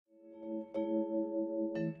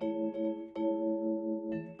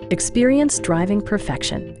Experience driving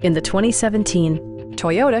perfection in the 2017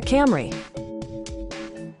 Toyota Camry.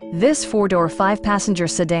 This four-door, five-passenger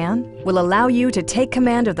sedan will allow you to take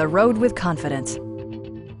command of the road with confidence.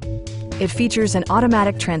 It features an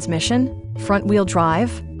automatic transmission, front-wheel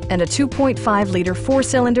drive, and a 2.5-liter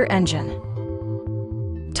four-cylinder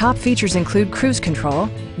engine. Top features include cruise control,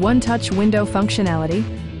 one-touch window functionality,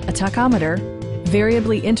 a tachometer,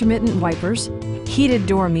 variably intermittent wipers, heated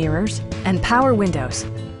door mirrors, and power windows.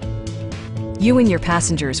 You and your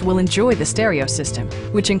passengers will enjoy the stereo system,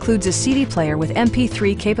 which includes a CD player with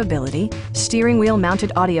MP3 capability, steering wheel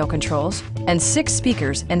mounted audio controls, and 6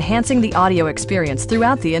 speakers enhancing the audio experience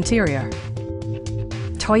throughout the interior.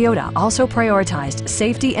 Toyota also prioritized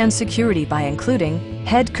safety and security by including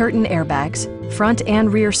head curtain airbags, front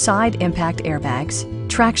and rear side impact airbags,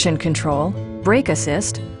 traction control, brake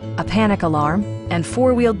assist, a panic alarm, and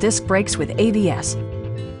 4-wheel disc brakes with ABS.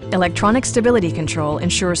 Electronic stability control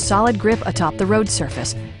ensures solid grip atop the road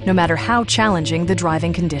surface, no matter how challenging the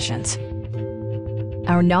driving conditions.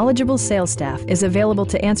 Our knowledgeable sales staff is available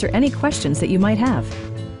to answer any questions that you might have.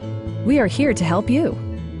 We are here to help you.